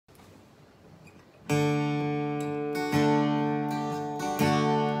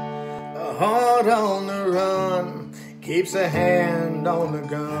out on the run, keeps a hand on the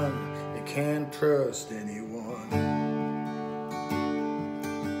gun, you can't trust anyone.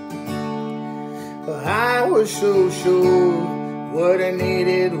 But I was so sure what I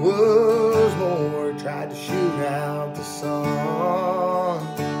needed was more, tried to shoot out the sun.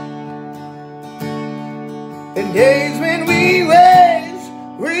 In days when we raged,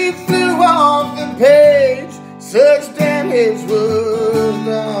 we flew off the page, such damage was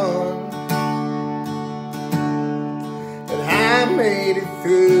done. But I made it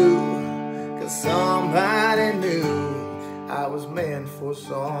through, 'cause somebody knew I was meant for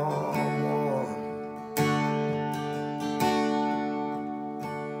someone.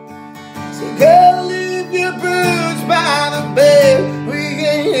 So girl, leave your boots by the bed, we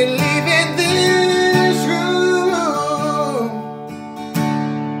ain't leaving this room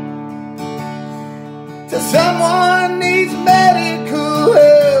till someone needs medical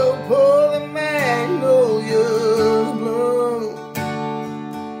help or the magnolias bloom.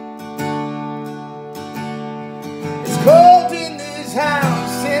 It's cold in this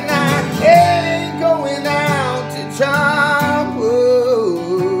house and I ain't going out to chop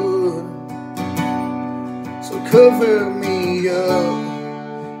wood. So cover me up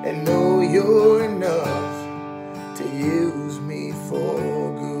and know you're enough to use me for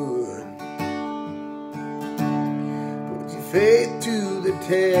good. Put your faith to the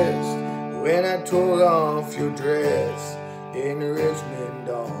test when I tore off your dress in Richmond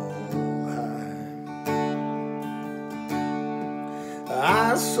all high.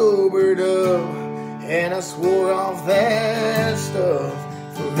 I sobered up and I swore off that stuff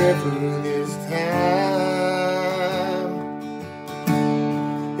forever this time.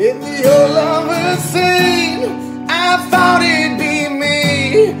 In the old lover scene, I thought it'd be me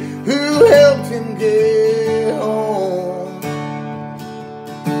who helped him get home.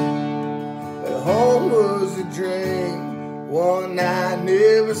 But home was a dream, one I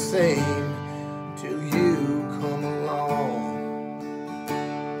never seen till you come along.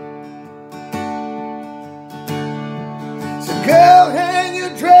 So girl, hang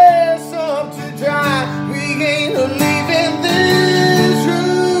your dress up to dry, we ain't leaving this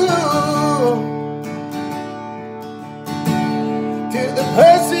room till the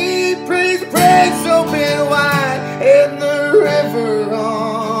Percy Priest breaks open wide and the river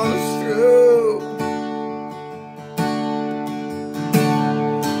runs through.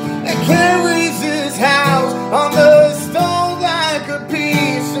 It carries his house on the stone like a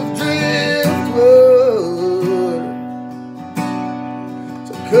piece of driftwood.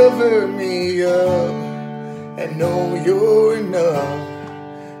 So cover me up and know you're enough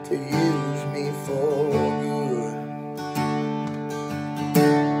to use me for good.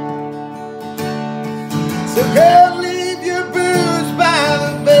 So girl, leave your boots by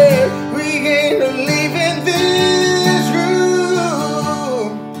the bed, we ain't leaving this room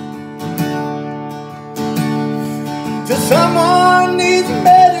till someone needs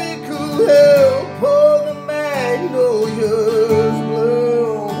medical help or the magnolias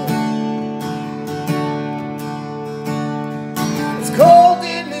bloom. It's cold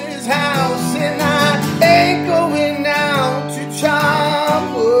in this house and I ain't going out to chop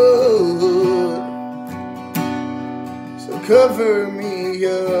wood. So cover me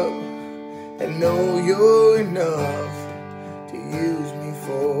up and know you're enough to use me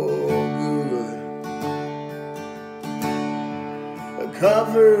for good.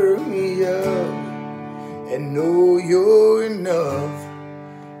 Cover me up and know you're enough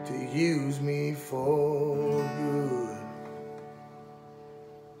to use me for good.